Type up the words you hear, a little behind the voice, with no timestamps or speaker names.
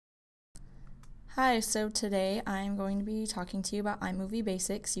Hi, so today I'm going to be talking to you about iMovie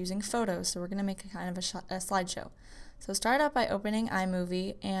basics using photos. So we're going to make a kind of a slideshow. So start out by opening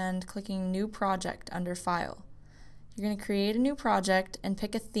iMovie and clicking New Project under File. You're going to create a new project and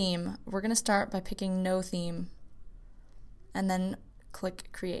pick a theme. We're going to start by picking No Theme and then click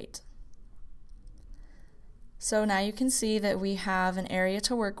Create. So now you can see that we have an area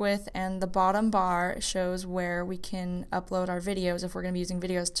to work with, and the bottom bar shows where we can upload our videos if we're going to be using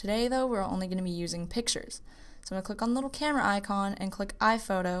videos. Today though, we're only going to be using pictures. So I'm going to click on the little camera icon and click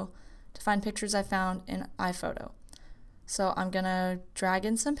iPhoto to find pictures I found in iPhoto. So I'm going to drag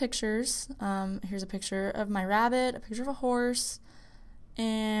in some pictures. Here's a picture of my rabbit, a picture of a horse,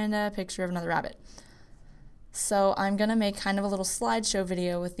 and a picture of another rabbit. So I'm going to make kind of a little slideshow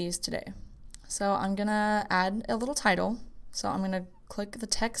video with these today. So I'm going to add a little title. So I'm going to click the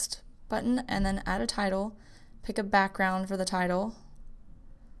text button and then add a title, pick a background for the title.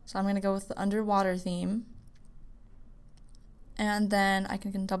 So I'm going to go with the underwater theme. And then I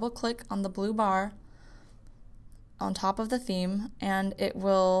can double click on the blue bar on top of the theme and it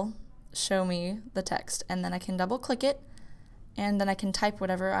will show me the text. And then I can double click it and then I can type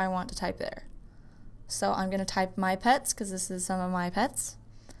whatever I want to type there. So I'm going to type my pets because this is some of my pets.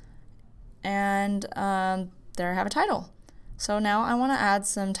 And there I have a title. So now I want to add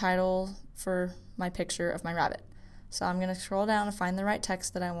some title for my picture of my rabbit. So I'm going to scroll down and find the right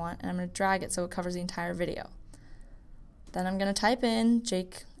text that I want, and I'm going to drag it so it covers the entire video. Then I'm going to type in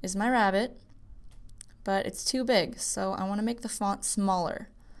Jake is my rabbit, but it's too big, so I want to make the font smaller.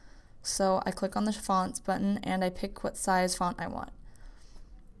 So I click on the fonts button and I pick what size font I want.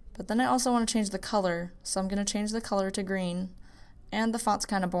 But then I also want to change the color, so I'm going to change the color to green. And the font's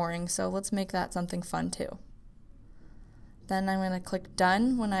kind of boring, so let's make that something fun too. Then I'm going to click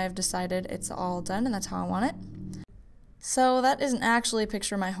Done when I've decided it's all done and that's how I want it. So that isn't actually a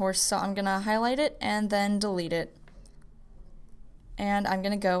picture of my horse, so I'm going to highlight it and then delete it. And I'm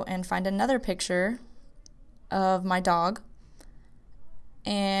going to go and find another picture of my dog.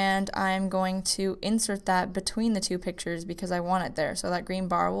 And I'm going to insert that between the two pictures because I want it there. So that green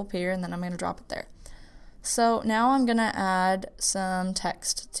bar will appear and then I'm going to drop it there. So now I'm going to add some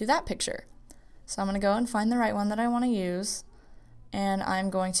text to that picture. So I'm going to go and find the right one that I want to use, and I'm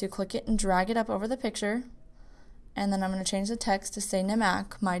going to click it and drag it up over the picture, and then I'm going to change the text to say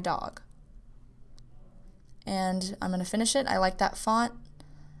Namak, my dog. And I'm going to finish it. I like that font.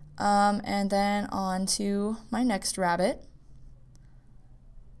 And then on to my next rabbit.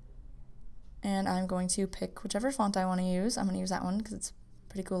 And I'm going to pick whichever font I want to use. I'm going to use that one because it's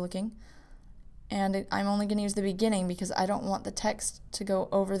pretty cool looking. And I'm only going to use the beginning because I don't want the text to go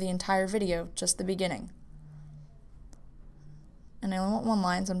over the entire video, just the beginning. And I only want one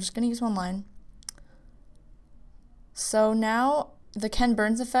line, so I'm just going to use one line. So now the Ken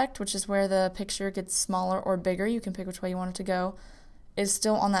Burns effect, which is where the picture gets smaller or bigger, you can pick which way you want it to go, is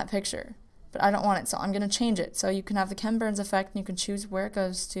still on that picture. But I don't want it, so I'm going to change it. So you can have the Ken Burns effect and you can choose where it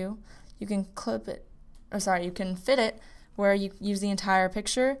goes to. You can you can fit it where you use the entire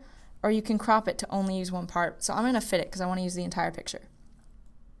picture, or you can crop it to only use one part. So I'm going to fit it because I want to use the entire picture.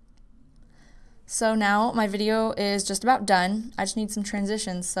 So now my video is just about done. I just need some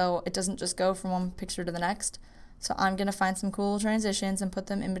transitions so it doesn't just go from one picture to the next. So I'm going to find some cool transitions and put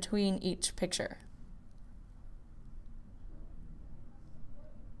them in between each picture.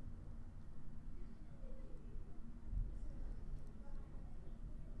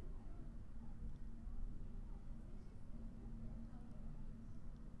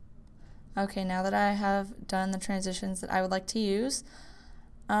 Okay, now that I have done the transitions that I would like to use,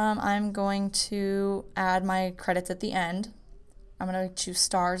 I'm going to add my credits at the end. I'm going to choose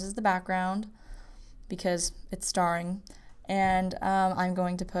stars as the background because it's starring, and I'm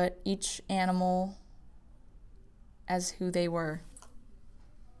going to put each animal as who they were.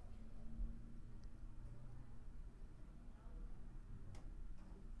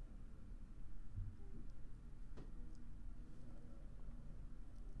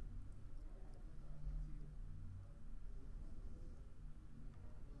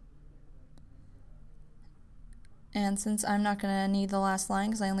 And since I'm not going to need the last line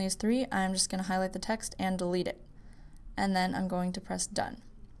because I only use 3, I'm just going to highlight the text and delete it. And then I'm going to press Done.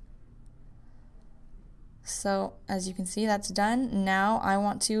 So as you can see, that's done. Now I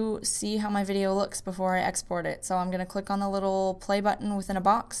want to see how my video looks before I export it. So I'm going to click on the little play button within a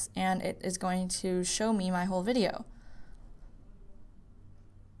box and it is going to show me my whole video.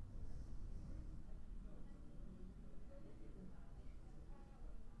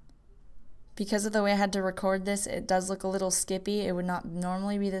 Because of the way I had to record this, it does look a little skippy. It would not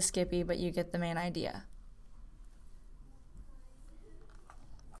normally be this skippy, but you get the main idea.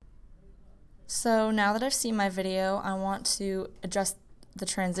 So now that I've seen my video, I want to adjust the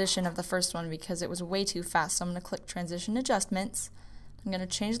transition of the first one because it was way too fast. So I'm going to click Transition Adjustments. I'm going to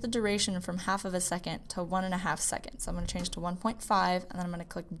change the duration from half of a second to 1.5 seconds. So I'm going to change to 1.5 and then I'm going to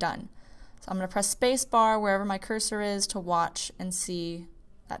click Done. So I'm going to press space bar wherever my cursor is to watch and see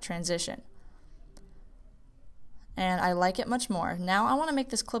that transition. And I like it much more. Now I want to make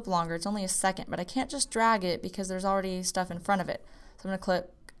this clip longer. It's only a second, but I can't just drag it because there's already stuff in front of it. So I'm going to click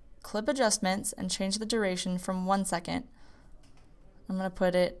Clip Adjustments and change the duration from 1 second. I'm going to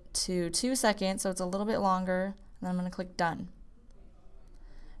put it to 2 seconds so it's a little bit longer, and then I'm going to click Done.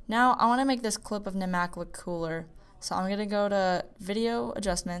 Now I want to make this clip of Namak look cooler. So I'm going to go to Video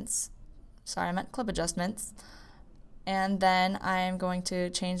Adjustments. Sorry, I meant Clip Adjustments. And then I'm going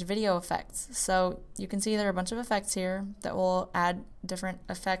to change video effects. So you can see there are a bunch of effects here that will add different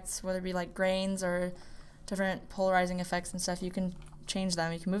effects, whether it be like grains or different polarizing effects and stuff. You can change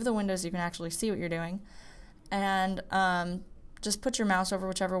them. You can move the windows so you can actually see what you're doing. And just put your mouse over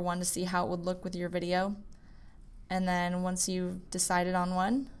whichever one to see how it would look with your video. And then once you've decided on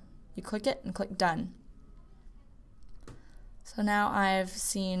one, you click it and click Done. So now I've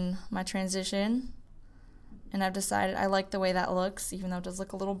seen my transition. And I've decided I like the way that looks, even though it does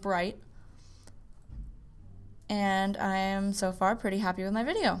look a little bright. And I am so far pretty happy with my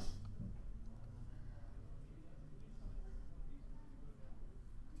video.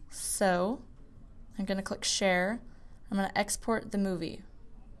 So I'm going to click Share. I'm going to export the movie.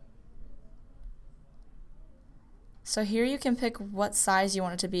 So here you can pick what size you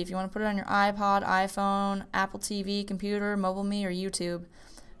want it to be. If you want to put it on your iPod, iPhone, Apple TV, computer, MobileMe, or YouTube.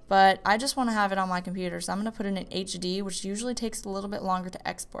 But I just want to have it on my computer, so I'm going to put it in HD, which usually takes a little bit longer to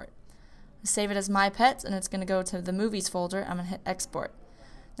export. Save it as My Pets, and it's going to go to the Movies folder. I'm going to hit Export.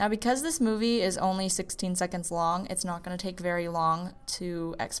 Now, because this movie is only 16 seconds long, it's not going to take very long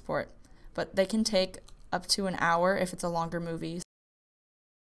to export. But they can take up to an hour if it's a longer movie.